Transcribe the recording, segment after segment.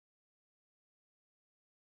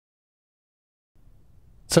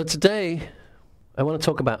So today, I want to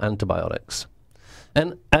talk about antibiotics.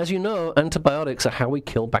 And as you know, antibiotics are how we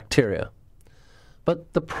kill bacteria.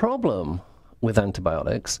 But the problem with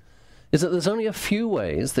antibiotics is that there's only a few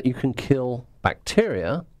ways that you can kill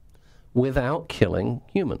bacteria without killing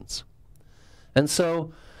humans. And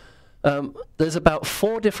so there's about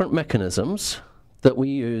 4 different mechanisms that we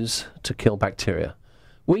use to kill bacteria.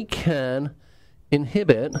 We can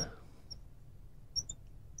inhibit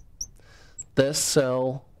their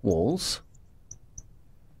cell walls.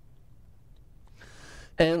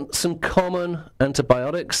 And some common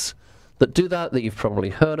antibiotics that do that you've probably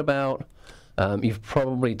heard about. You've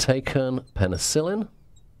probably taken penicillin.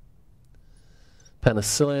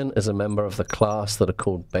 Penicillin is a member of the class that are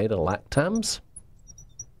called beta-lactams.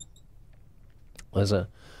 Those are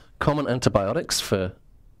common antibiotics for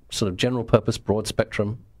sort of general purpose, broad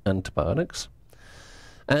spectrum antibiotics.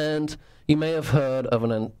 And you may have heard of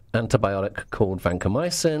an antibiotic called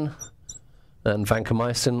vancomycin. And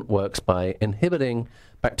vancomycin works by inhibiting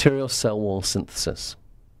bacterial cell wall synthesis.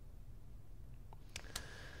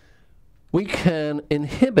 We can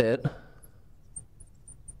inhibit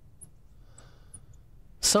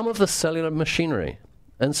some of the cellular machinery.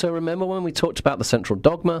 And so remember when we talked about the central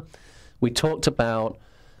dogma, we talked about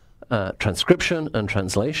transcription and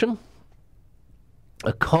translation.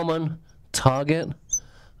 A common target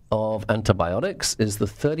of antibiotics is the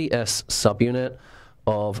 30S subunit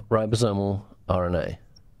of ribosomal RNA,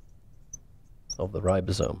 of the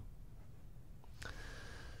ribosome.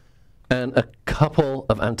 And a couple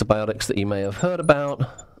of antibiotics that you may have heard about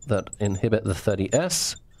that inhibit the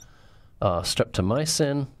 30S are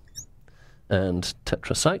streptomycin and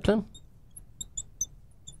tetracycline.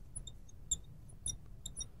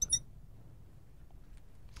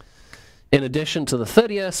 In addition to the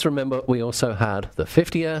 30S, remember we also had the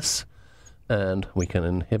 50S, and we can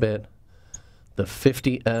inhibit the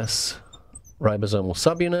 50S ribosomal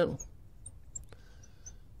subunit.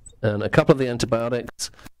 And a couple of the antibiotics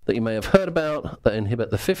that you may have heard about that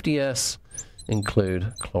inhibit the 50S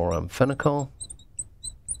include chloramphenicol,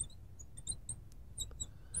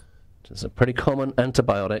 which is a pretty common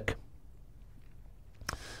antibiotic,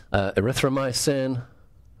 erythromycin,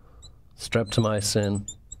 streptomycin,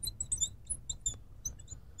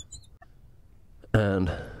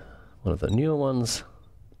 and one of the newer ones,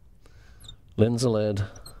 linezolid.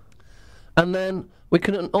 And then we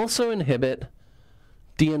can also inhibit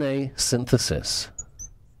DNA synthesis.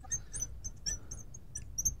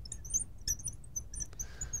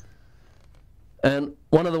 And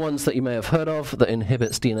one of the ones that you may have heard of that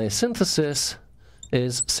inhibits DNA synthesis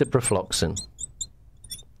is ciprofloxacin.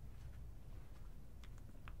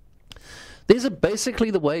 These are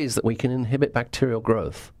basically the ways that we can inhibit bacterial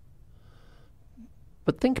growth.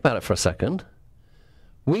 But think about it for a second.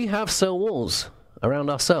 We have cell walls around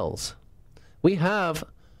our cells. We have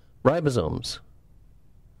ribosomes.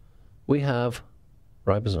 We have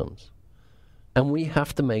ribosomes. And we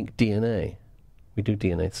have to make DNA. We do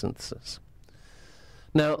DNA synthesis.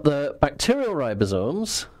 Now, the bacterial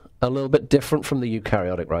ribosomes are a little bit different from the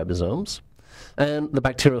eukaryotic ribosomes. And the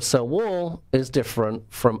bacterial cell wall is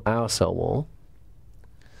different from our cell wall.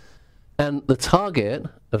 And the target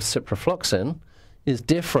of ciprofloxacin is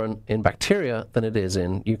different in bacteria than it is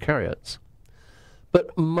in eukaryotes.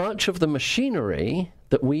 But much of the machinery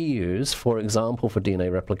that we use, for example, for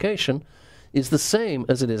DNA replication, is the same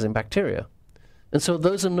as it is in bacteria. And so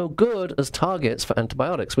those are no good as targets for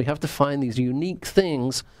antibiotics. We have to find these unique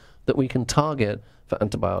things that we can target for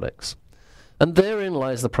antibiotics. And therein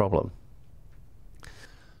lies the problem.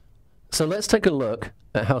 So let's take a look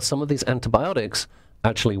at how some of these antibiotics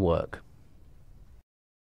actually work.